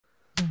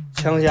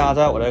枪虾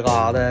在我这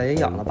嘎达也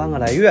养了半个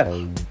来月了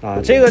啊！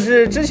这个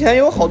是之前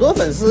有好多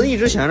粉丝一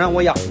直想让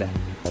我养的，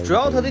主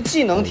要它的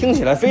技能听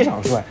起来非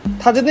常帅，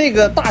它的那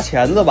个大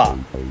钳子吧，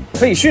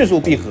可以迅速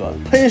闭合，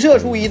喷射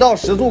出1道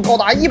时速高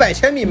达100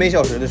千米每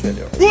小时的水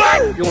流，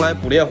用来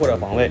捕猎或者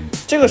防卫。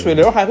这个水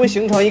流还会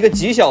形成一个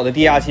极小的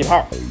低压气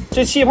泡，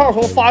这气泡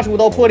从发出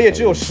到破裂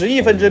只有10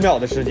亿分之秒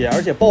的时间，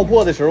而且爆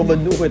破的时候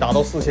温度会达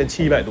到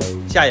4700度，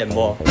吓人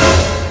不？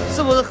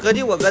是不是合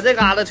计我搁这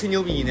嘎达吹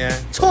牛逼呢？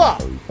错，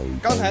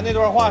刚才那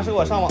段话是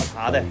我上网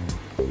查的，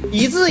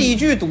一字一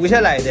句读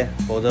下来的，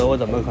否则我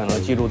怎么可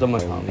能记住这么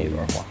长的一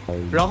段话？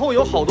然后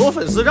有好多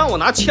粉丝让我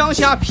拿枪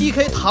虾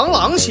PK 螳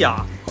螂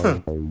虾，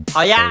哼，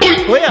好呀，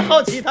我也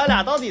好奇他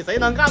俩到底谁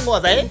能干过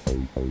谁。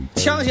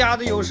枪虾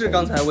的优势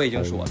刚才我已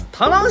经说了，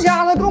螳螂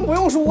虾呢更不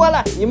用说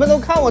了，你们都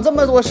看我这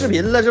么多视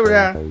频了，是不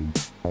是？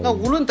那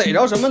无论逮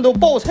着什么都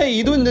暴菜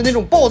一顿的那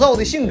种暴躁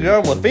的性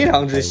格，我非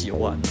常之喜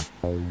欢。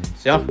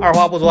行，二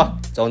话不说，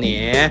走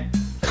你，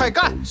开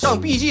干，上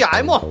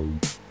BGM。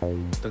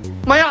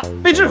妈呀，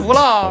被制服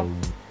了，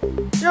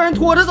让人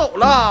拖着走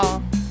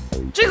了，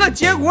这个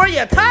结果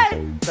也太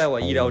在我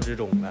意料之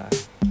中了。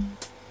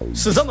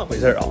是这么回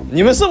事啊！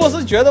你们是不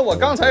是觉得我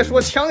刚才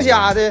说枪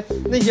虾的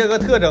那些个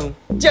特征，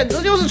简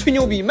直就是吹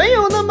牛逼，没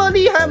有那么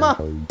厉害吗？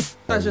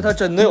但是它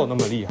真的有那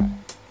么厉害。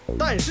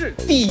但是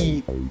第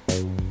一，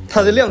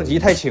它的量级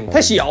太轻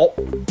太小；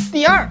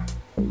第二，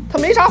它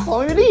没啥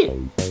防御力，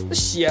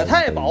血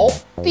太薄；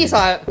第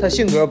三，它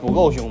性格不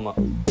够凶猛，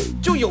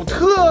就有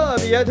特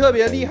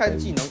别厉害的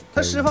技能，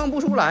它释放不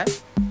出来。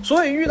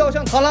所以遇到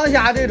像螳螂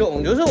虾这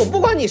种，就是我不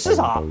管你是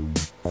啥，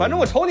反正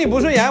我瞅你不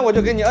顺眼，我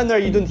就给你摁那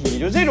一顿踢，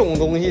就这种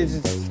东西，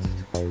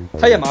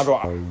它也麻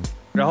爪。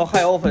然后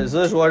还有粉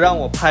丝说让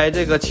我拍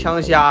这个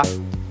枪虾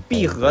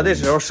闭合的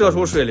时候射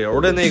出水流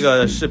的那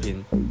个视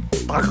频，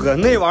大哥，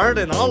那玩意儿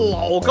得拿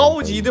老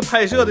高级的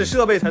拍摄的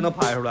设备才能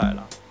拍出来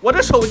了，我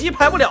这手机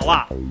拍不了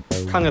啊！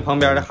看看旁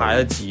边的孩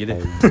子急的，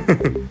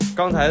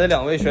刚才的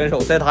2位选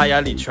手在他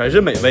眼里全是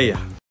美味呀。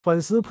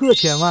粉丝破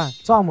1000万，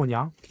丈母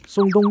娘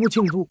送动物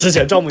庆祝。之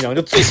前丈母娘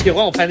就最喜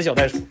欢我拍的小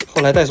袋鼠，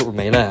后来袋鼠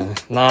没了，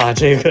那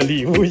这个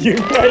礼物应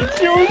该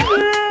就是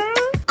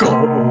狗。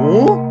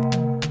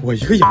我一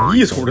个养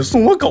异宠的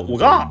送我狗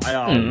干啥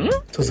呀？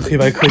这是黑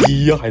白柯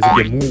基呀，还是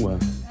边牧啊？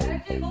哎，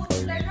这狗怎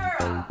么在这儿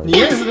啊？你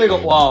认识这狗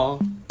啊？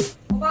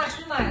我爸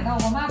新买的，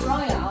我妈不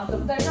让养，怎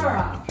么在这儿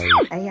啊？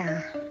哎呀，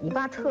你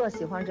爸特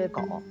喜欢这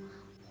狗，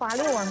花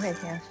6万块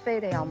钱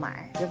非得要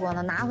买，结果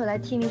呢拿回来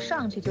替你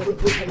上去就得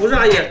不是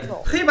阿姨，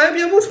黑白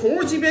边牧宠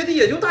物级别的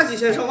也就大几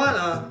千上万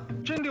啊。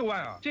真6万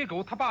啊！这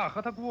狗他爸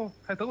和他姑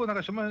还得过那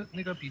个什么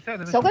那个比赛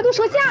的。小怪都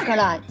说价格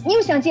了，你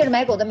又想借着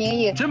买狗的名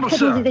义真不是开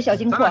动自己的小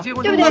金库，对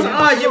不对？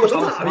阿姨，我都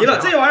傻逼了，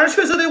这玩意儿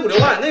确实得5、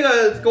6万。那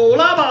个狗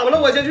拉粑粑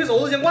了，我先去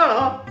收拾先挂了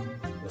啊。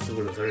我是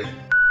不惹事儿。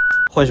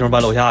浣熊搬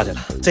楼下去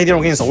了，这地方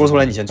我给你收拾出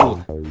来，你先住着。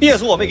别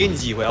说我没给你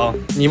机会啊！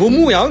你不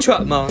牧羊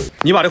犬吗？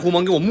你把这狐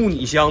獴给我牧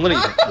你箱子里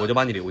头，我就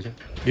把你留下。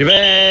预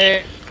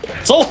备，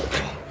走！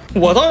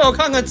我倒要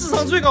看看智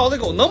商最高的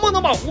狗能不能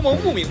把狐獴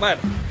牧明白了。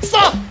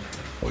上！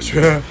我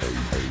去，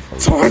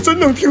这玩意儿真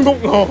能听懂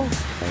啊！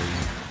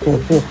不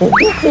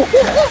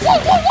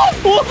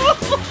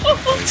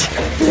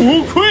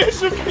愧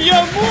是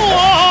边牧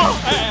啊！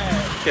哎，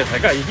这才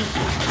干一地。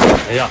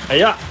哎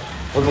呀，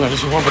我怎么感觉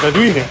情况不太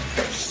对呢？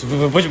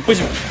不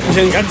行，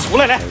你赶紧出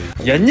来！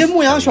人家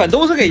牧羊犬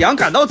都是给羊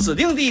赶到指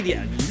定地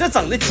点，你这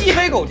整的鸡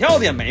飞狗跳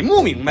的，也没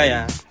牧明白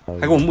呀，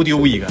还给我牧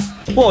丢一个。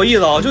不好意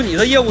思啊，就你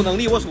这业务能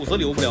力，我属实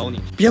留不了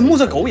你。边牧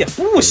这狗也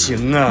不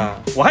行啊，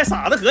我还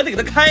傻子合得给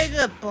他开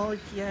个包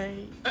间。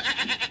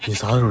你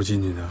啥时候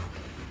进去的？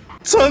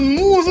真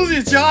牧自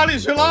己家里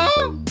去了？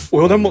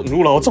我有点懵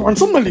住了，这玩意儿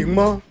这么灵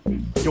吗？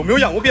有没有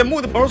养过边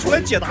牧的朋友出来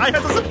解答一下，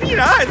这是必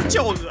然还是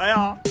巧合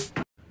呀？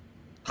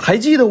还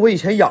记得我以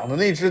前养的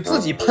那只自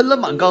己喷了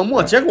满缸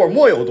墨，结果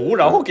墨有毒，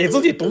然后给自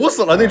己毒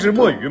死了那只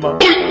墨鱼吗？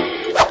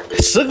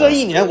时隔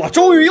1年，我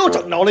终于又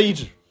整着了一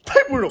只，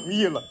太不容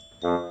易了。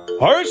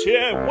而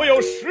且我有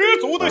十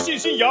足的信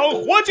心养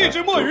活这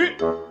只墨鱼，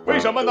为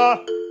什么呢？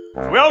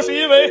主要是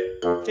因为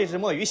这只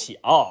墨鱼小，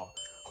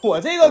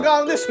我这个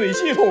缸的水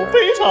系统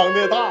非常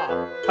的大，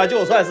它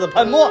就算是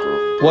喷墨，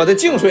我的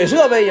净水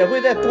设备也会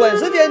在短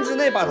时间之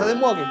内把它的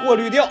墨给过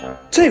滤掉。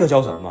这个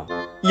叫什么？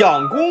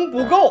养工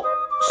不够，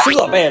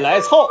设备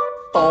来凑，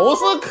都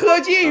是科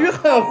技与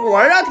狠活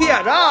啊，铁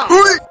子。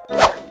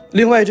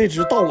另外，这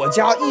只到我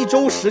家1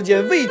周时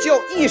间未叫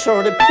一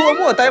声的泼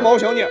墨呆毛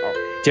小鸟，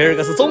今儿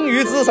个是终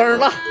于吱声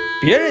了。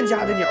别人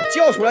家的鸟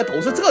叫出来都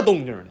是这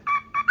动静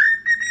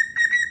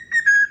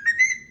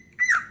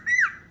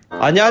的，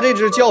俺家这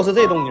只叫是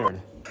这动静的。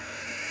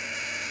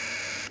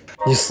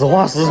你实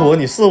话实说，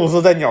你是不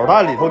是在鸟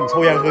蛋里头你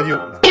抽烟喝酒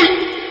呢？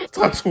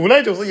咋出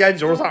来就是烟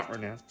酒嗓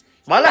呢？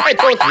完了还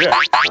挑食，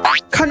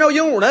看着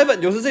鹦鹉奶粉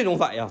就是这种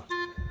反应，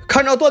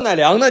看着断奶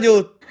粮那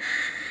就，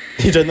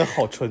你真的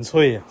好纯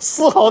粹呀，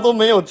丝毫都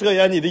没有遮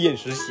掩你的饮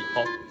食喜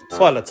好。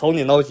算了，瞅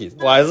你闹心，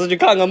我还是去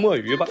看看墨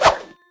鱼吧。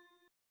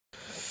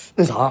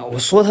那啥，我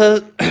说他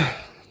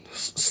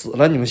死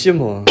了，你们信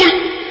不？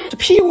这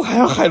屁股还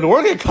让海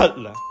螺给啃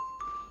了，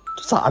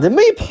咋的？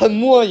没喷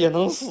墨也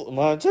能死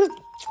吗？这，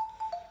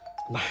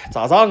哎，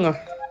咋葬啊？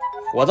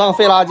火葬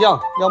费拉酱，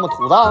要么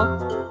土葬，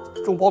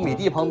种苞米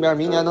地旁边，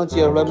明年能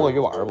结出来墨鱼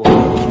丸不？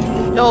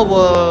要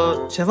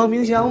不先放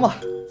冰箱吧，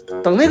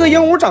等那个鹦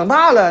鹉长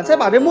大了，再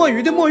把这墨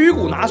鱼的墨鱼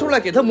骨拿出来，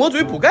给它磨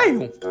嘴补钙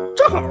用，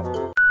正好。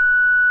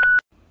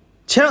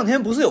前两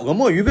天不是有个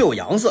墨鱼被我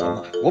养死了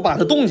吗？我把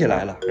它冻起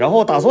来了，然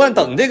后打算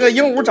等这个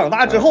鹦鹉长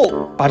大之后，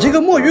把这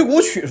个墨鱼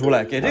骨取出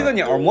来，给这个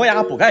鸟磨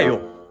牙补钙用。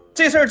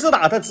这事儿自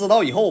打它知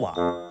道以后吧，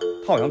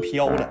它好像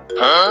飘了。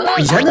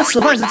以前它吃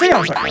饭是这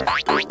样式的，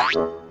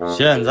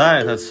现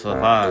在它吃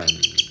饭，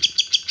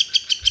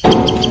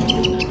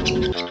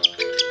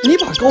你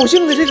把高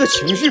兴的这个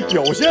情绪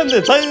表现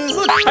的真是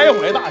开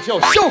怀大笑，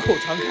笑口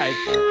常开，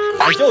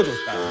谈笑就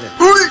全的。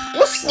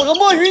我死个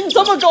墨鱼，你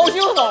这么高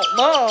兴好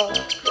吗？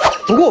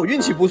不过我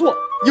运气不错，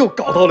又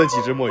搞到了几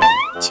只墨鱼，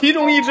其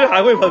中一只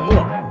还会喷墨。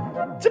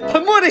这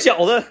喷墨的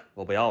小子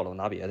我不要了，我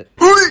拿别的。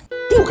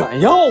不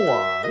敢要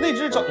啊，那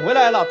只整回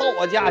来了，到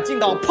我家进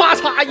缸啪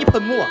嚓一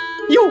喷墨，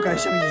又该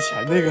像以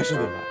前那个似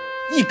的了，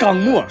一缸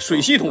墨水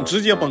系统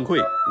直接崩溃。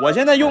我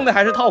现在用的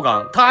还是套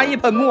缸，它一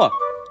喷墨，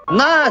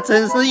那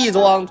真是一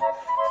桩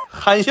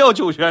含笑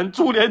九泉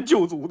株连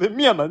九族的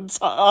灭门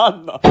惨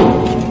案呐。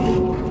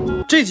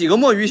这几个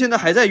墨鱼现在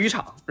还在渔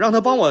场，让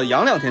他帮我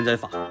养2天再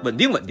发，稳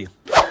定稳定。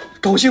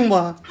高兴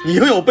吧？你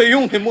又有备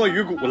用的墨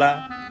鱼骨了。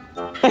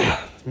哎呀，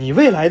你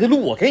未来的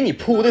路我给你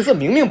铺的是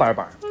明明白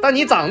白，但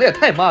你长得也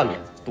太慢了，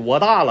多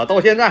大了，到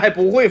现在还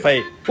不会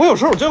飞。我有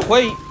时候真怀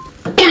疑。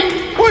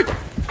喂，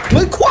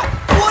门快，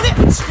我的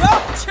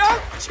墙！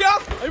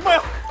哎呀妈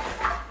呀！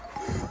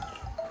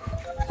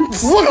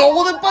直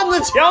勾的奔着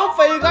墙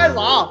飞干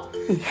啥？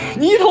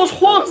你一头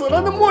撞死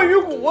了，那墨鱼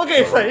骨我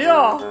给谁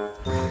呀？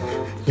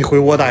你回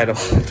窝待着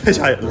吧，太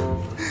吓人了。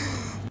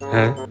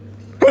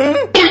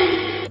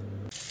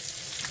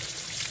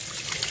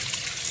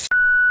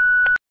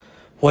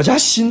我家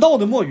新到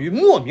的墨鱼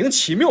莫名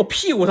其妙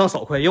屁股上少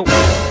块肉，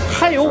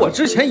还有我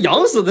之前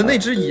养死的那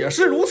只也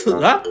是如此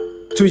啊。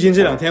最近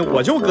这2天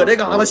我就搁这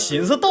嘎达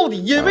寻思，到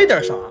底因为点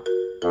啥？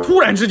突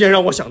然之间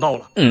让我想到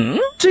了，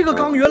这个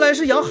缸原来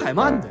是养海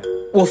鳗的。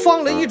我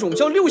放了一种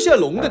叫六线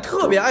龙的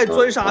特别爱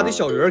钻沙的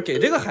小鱼给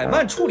这个海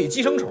鳗处理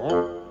寄生虫。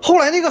后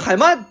来那个海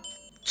鳗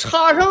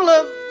插上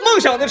了梦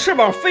想的翅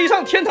膀飞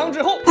上天堂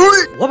之后，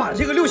我把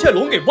这个六线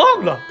龙给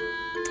忘了，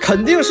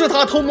肯定是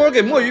他偷摸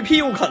给墨鱼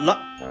屁股啃了。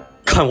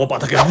看我把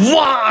它给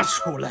挖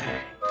出来。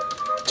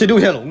这六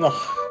线龙啊，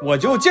我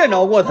就见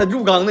着过它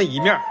入缸那一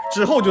面，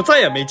之后就再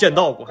也没见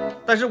到过。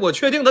但是我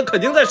确定它肯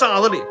定在沙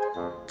子里，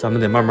咱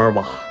们得慢慢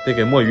挖，别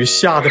给墨鱼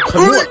吓得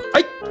喷墨。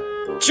哎，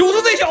就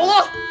是这小子，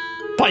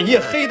半夜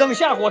黑灯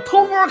瞎火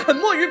偷摸啃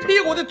墨鱼屁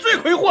股的罪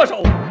魁祸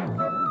首。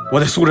我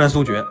得速战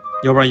速决，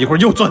要不然一会儿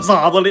又钻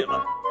沙子里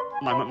了。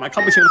妈，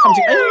看不清，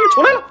哎，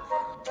出来了，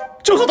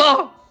就是他，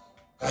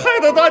害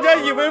得大家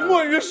以为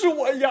墨鱼是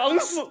我养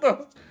死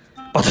的。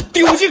把它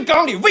丢进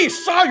缸里喂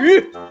鲨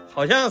鱼，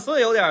好像是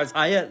有点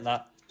残忍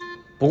了，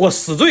不过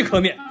死罪可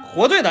免，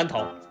活罪难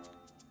逃。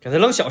给它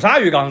扔小鲨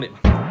鱼缸里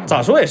吧，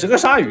咋说也是个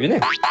鲨鱼呢。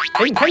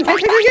哎，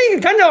你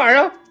看这玩意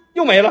儿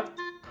又没了，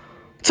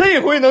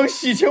这回能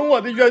洗清我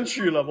的冤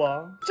屈了吧？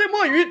这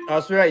墨鱼啊，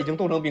虽然已经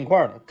冻成冰块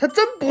了，它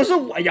真不是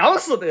我养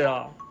死的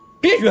呀！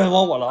别冤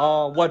枉我了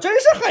啊！我真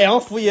是海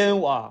洋福音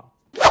我。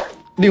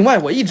另外，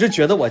我一直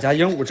觉得我家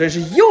鹦鹉真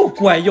是又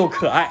乖又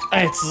可爱，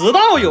哎，直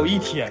到有一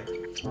天。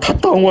他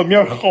当我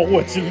面薅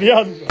我金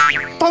链子，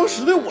当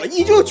时的我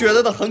依旧觉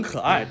得他很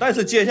可爱，但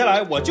是接下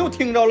来我就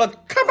听着了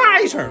咔吧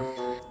一声，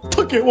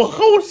他给我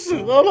薅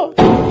折了。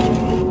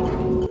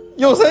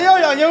有谁要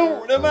养鹦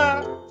鹉的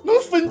吗？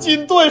能分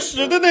金断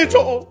石的那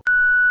种。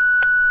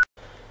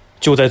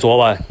就在昨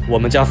晚，我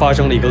们家发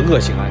生了一个恶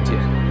性案件，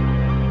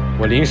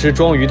我临时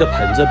装鱼的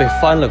盆子被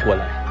翻了过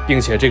来，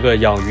并且这个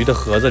养鱼的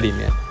盒子里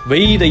面唯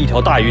一的一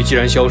条大鱼竟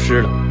然消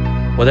失了。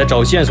我在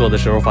找线索的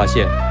时候发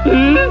现，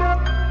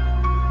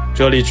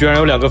这里居然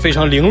有2个非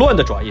常凌乱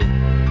的爪印，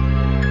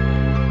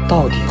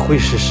到底会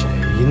是谁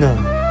呢？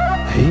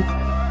哎，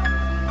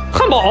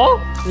汉堡，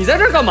你在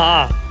这儿干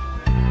嘛？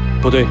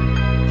不对，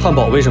汉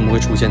堡为什么会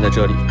出现在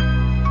这里？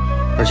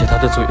而且他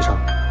的嘴上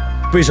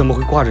为什么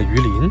会挂着鱼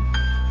鳞？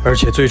而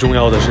且最重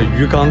要的是，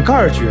鱼缸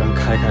盖居然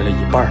开了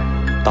一半，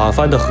打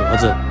翻的盒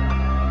子，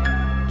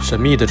神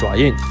秘的爪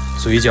印，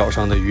嘴角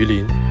上的鱼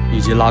鳞，以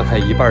及拉开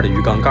一半的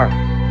鱼缸盖，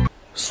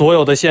所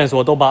有的线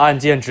索都把案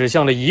件指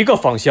向了一个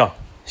方向。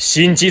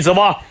心机子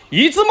蛙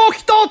一字猫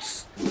刀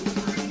子，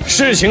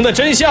事情的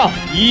真相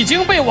已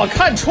经被我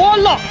看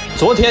穿了。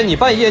昨天你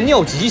半夜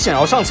尿急想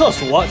要上厕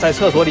所，在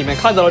厕所里面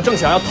看到了正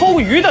想要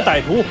偷鱼的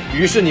歹徒，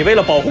于是你为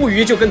了保护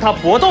鱼就跟他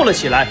搏斗了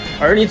起来，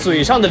而你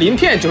嘴上的鳞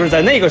片就是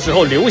在那个时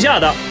候留下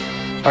的，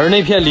而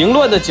那片凌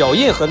乱的脚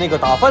印和那个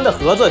打翻的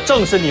盒子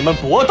正是你们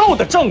搏斗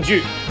的证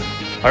据。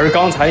而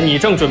刚才你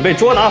正准备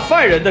捉拿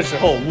犯人的时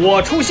候，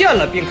我出现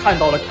了，并看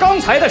到了刚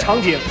才的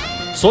场景，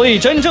所以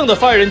真正的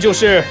犯人就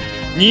是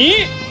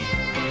你。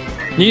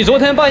你昨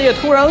天半夜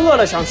突然饿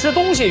了，想吃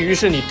东西，于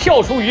是你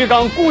跳出鱼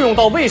缸，雇佣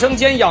到卫生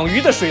间养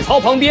鱼的水槽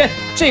旁边。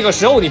这个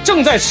时候你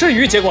正在吃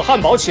鱼，结果汉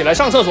堡起来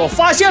上厕所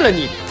发现了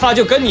你，他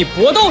就跟你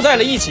搏斗在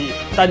了一起。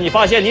但你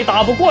发现你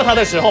打不过他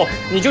的时候，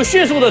你就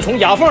迅速的从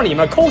牙缝里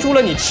面抠出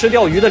了你吃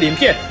掉鱼的鳞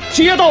片，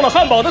贴到了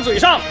汉堡的嘴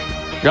上。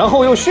然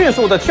后又迅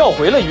速地跳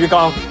回了鱼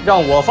缸，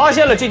让我发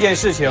现了这件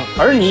事情，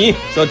而你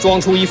则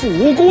装出一副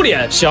无辜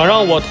脸，想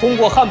让我通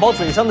过汉堡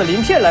嘴上的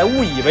鳞片来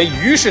误以为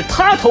鱼是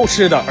他偷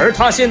吃的，而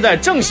他现在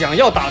正想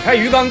要打开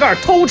鱼缸盖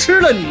偷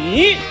吃了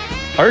你。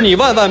而你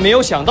万万没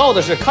有想到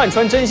的是，看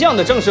穿真相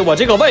的正是我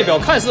这个外表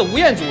看似吴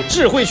彦祖，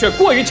智慧却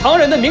过于常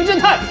人的名侦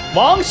探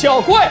王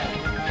小怪。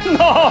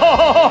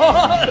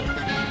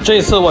这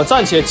次我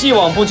暂且既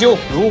往不咎，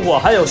如果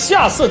还有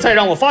下次再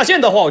让我发现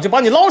的话，我就把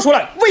你捞出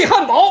来喂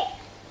汉堡。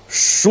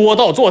说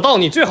到做到，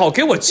你最好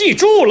给我记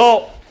住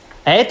喽。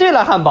哎，对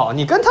了，汉堡，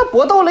你跟他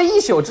搏斗了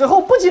一宿之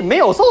后，不仅没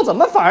有瘦，怎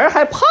么反而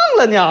还胖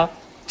了呢？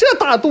这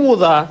大肚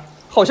子，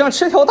好像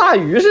吃条大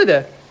鱼似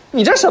的。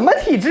你这什么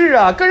体质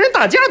啊？跟人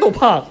打架都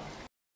胖。